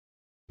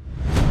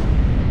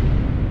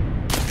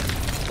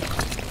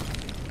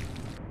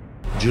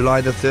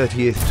July the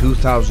 30th,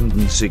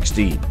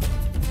 2016.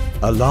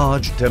 A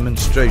large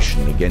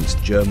demonstration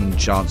against German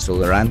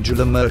Chancellor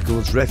Angela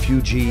Merkel's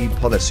refugee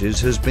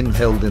policies has been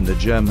held in the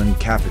German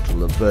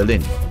capital of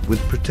Berlin, with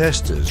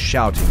protesters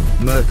shouting,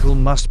 "Merkel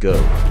must go."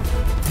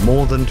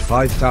 More than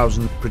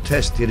 5,000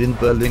 protested in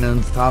Berlin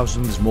and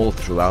thousands more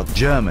throughout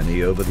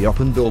Germany over the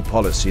open door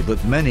policy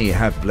that many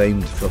have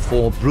blamed for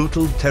 4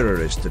 brutal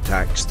terrorist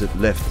attacks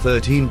that left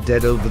 13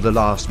 dead over the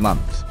last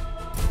month.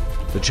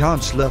 The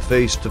Chancellor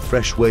faced a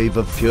fresh wave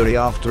of fury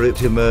after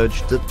it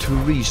emerged that 2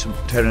 recent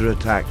terror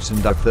attacks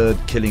and a 3rd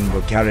killing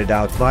were carried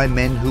out by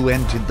men who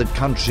entered the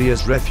country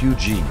as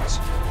refugees.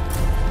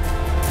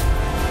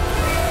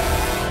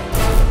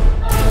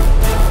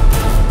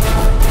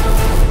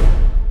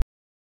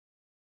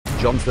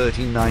 John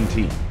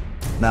 13:19.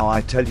 Now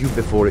I tell you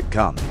before it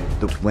come,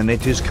 that when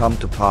it is come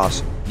to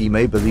pass, ye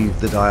may believe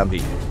that I am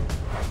he.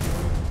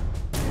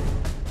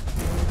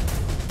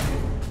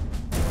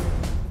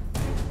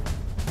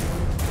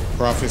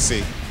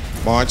 Prophecy,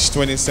 March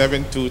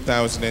 27,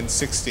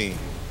 2016.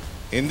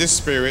 In the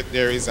spirit,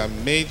 there is a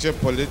major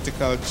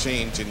political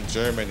change in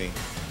Germany.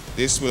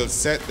 This will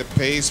set the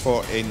pace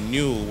for a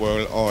new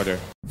world order.